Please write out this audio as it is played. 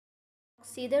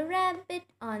See the rabbit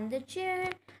on the chair.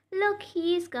 Look,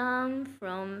 he's come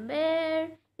from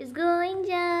where? He's going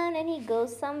down and he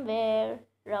goes somewhere.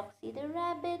 Roxy the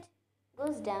rabbit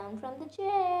goes down from the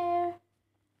chair.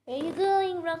 Where you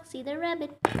going, Roxy the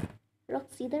rabbit?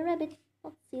 Roxy the rabbit,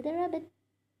 Roxy the rabbit.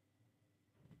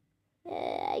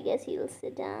 I guess he'll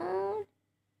sit down.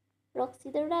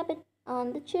 Roxy the rabbit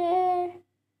on the chair.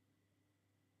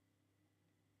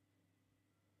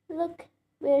 Look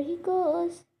where he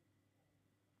goes.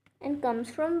 And comes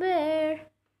from where?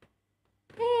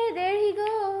 Hey, there he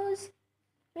goes.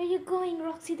 Where are you going,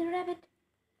 Roxy the rabbit?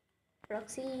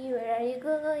 Roxy, where are you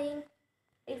going?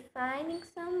 Are you finding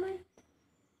someone?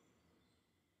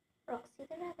 Roxy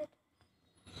the rabbit.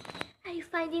 Are you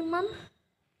finding Mum?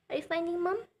 Are you finding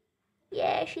Mum?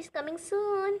 Yeah, she's coming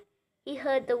soon. He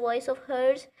heard the voice of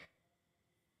hers,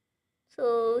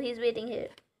 so he's waiting here.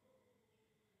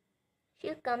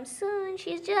 She'll come soon.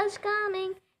 She's just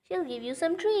coming. She'll give you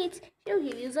some treats. She'll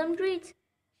give you some treats.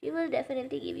 She will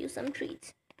definitely give you some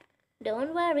treats.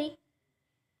 Don't worry.